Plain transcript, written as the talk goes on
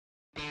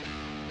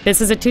This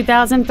is a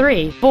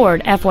 2003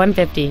 Ford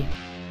F-150.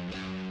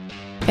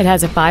 It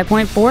has a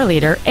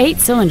 5.4-liter,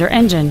 8-cylinder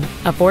engine,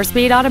 a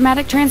 4-speed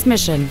automatic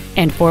transmission,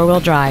 and 4-wheel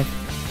drive.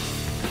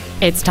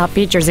 Its top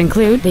features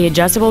include the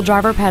adjustable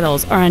driver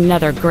pedals are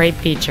another great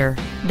feature.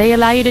 They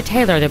allow you to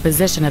tailor the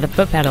position of the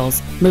foot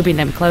pedals, moving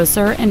them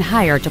closer and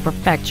higher to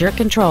perfect your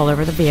control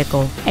over the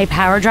vehicle. A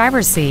power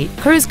driver's seat,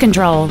 cruise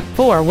control,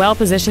 4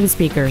 well-positioned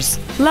speakers,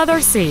 leather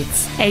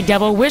seats, a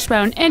double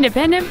wishbone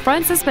independent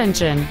front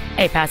suspension,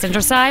 a passenger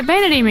side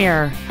vanity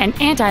mirror, an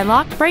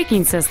anti-lock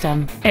braking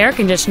system, air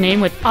conditioning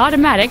with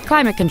automatic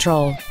climate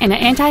control, and an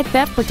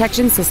anti-theft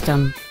protection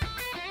system.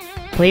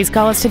 Please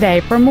call us today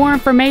for more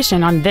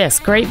information on this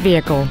great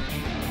vehicle.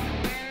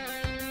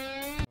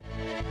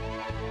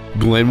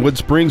 Glenwood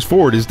Springs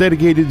Ford is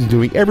dedicated to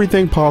doing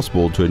everything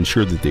possible to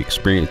ensure that the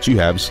experience you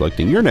have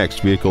selecting your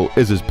next vehicle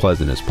is as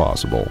pleasant as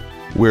possible.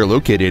 We're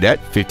located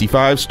at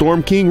 55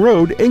 Storm King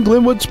Road in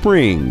Glenwood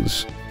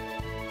Springs.